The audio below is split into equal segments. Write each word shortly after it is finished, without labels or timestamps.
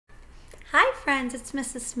friends, it's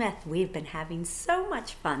Mrs. Smith. We've been having so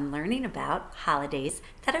much fun learning about holidays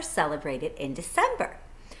that are celebrated in December.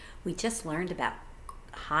 We just learned about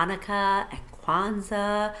Hanukkah and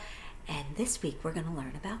Kwanzaa, and this week we're going to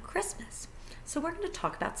learn about Christmas. So we're going to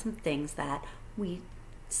talk about some things that we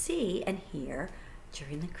see and hear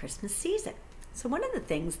during the Christmas season. So one of the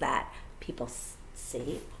things that people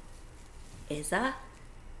see is do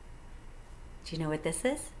you know what this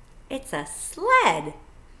is? It's a sled.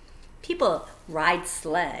 People ride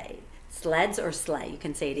sleds or sleigh, you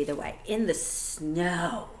can say it either way, in the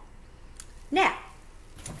snow. Now,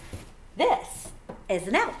 this is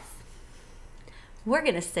an elf. We're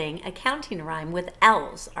going to sing a counting rhyme with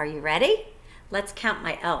elves. Are you ready? Let's count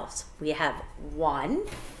my elves. We have 1,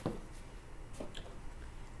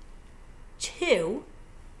 2,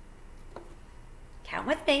 count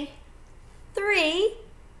with me, 3,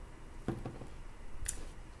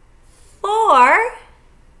 4,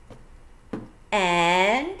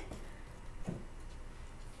 and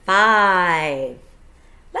 5.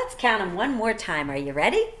 Let's count them one more time. Are you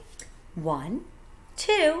ready? 1,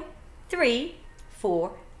 2, 3,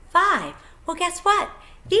 4, 5. Well, guess what?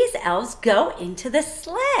 These elves go into the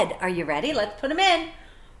sled. Are you ready? Let's put them in.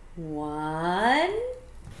 1,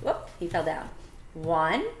 whoop, he fell down.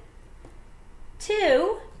 1,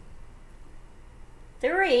 2,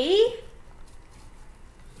 3,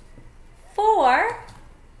 4,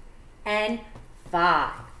 and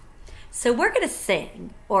 5. So we're going to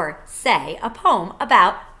sing or say a poem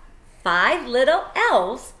about 5 little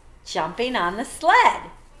elves jumping on the sled.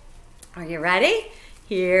 Are you ready?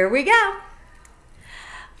 Here we go.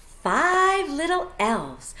 5 little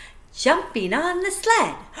elves jumping on the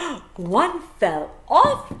sled. One fell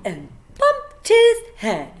off and bumped his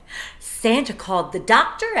head. Santa called the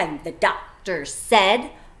doctor and the doctor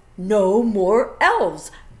said, "No more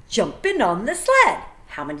elves jumping on the sled."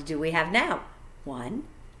 How many do we have now? 1,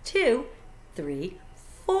 2, 3,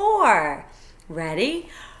 4. Ready?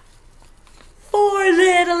 4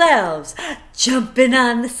 little elves jumping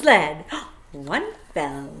on the sled. One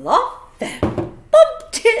fell off and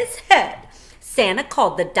bumped his head. Santa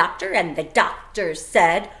called the doctor and the doctor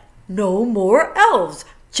said, "No more elves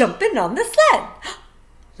jumping on the sled."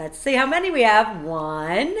 Let's see how many we have.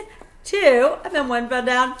 1, 2, and then 1 fell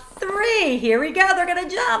down. 3. Here we go. They're going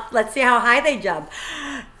to jump. Let's see how high they jump.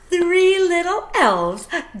 3 little elves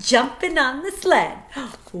jumping on the sled.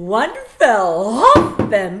 One fell off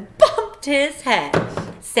and bumped his head.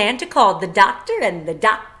 Santa called the doctor and the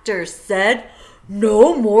doctor said,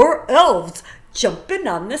 "No more elves jumping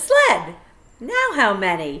on the sled." Now how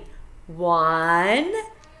many? 1,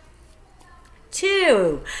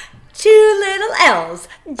 2. 2 little elves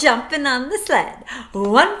jumping on the sled.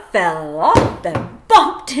 One fell off and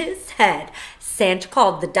bumped his head. Santa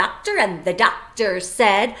called the doctor and the doctor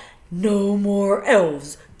said, "No more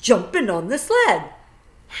elves jumping on the sled."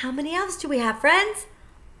 How many elves do we have, friends?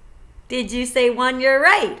 Did you say 1? You're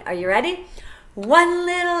right. Are you ready? 1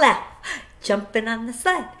 little elf jumping on the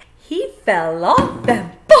sled. He fell off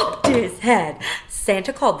and bumped his head.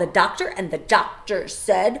 Santa called the doctor and the doctor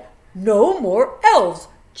said, "No more elves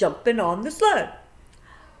jumping on the sled."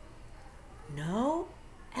 No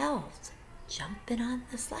elves jumping on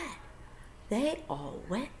the sled. They all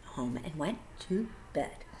went home and went to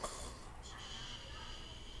bed.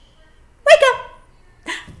 Wake up!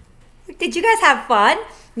 Did you guys have fun?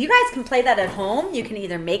 You guys can play that at home. You can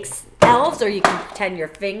either make elves or you can pretend your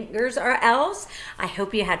fingers are elves. I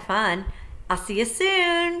hope you had fun. I'll see you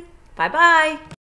soon. Bye-bye.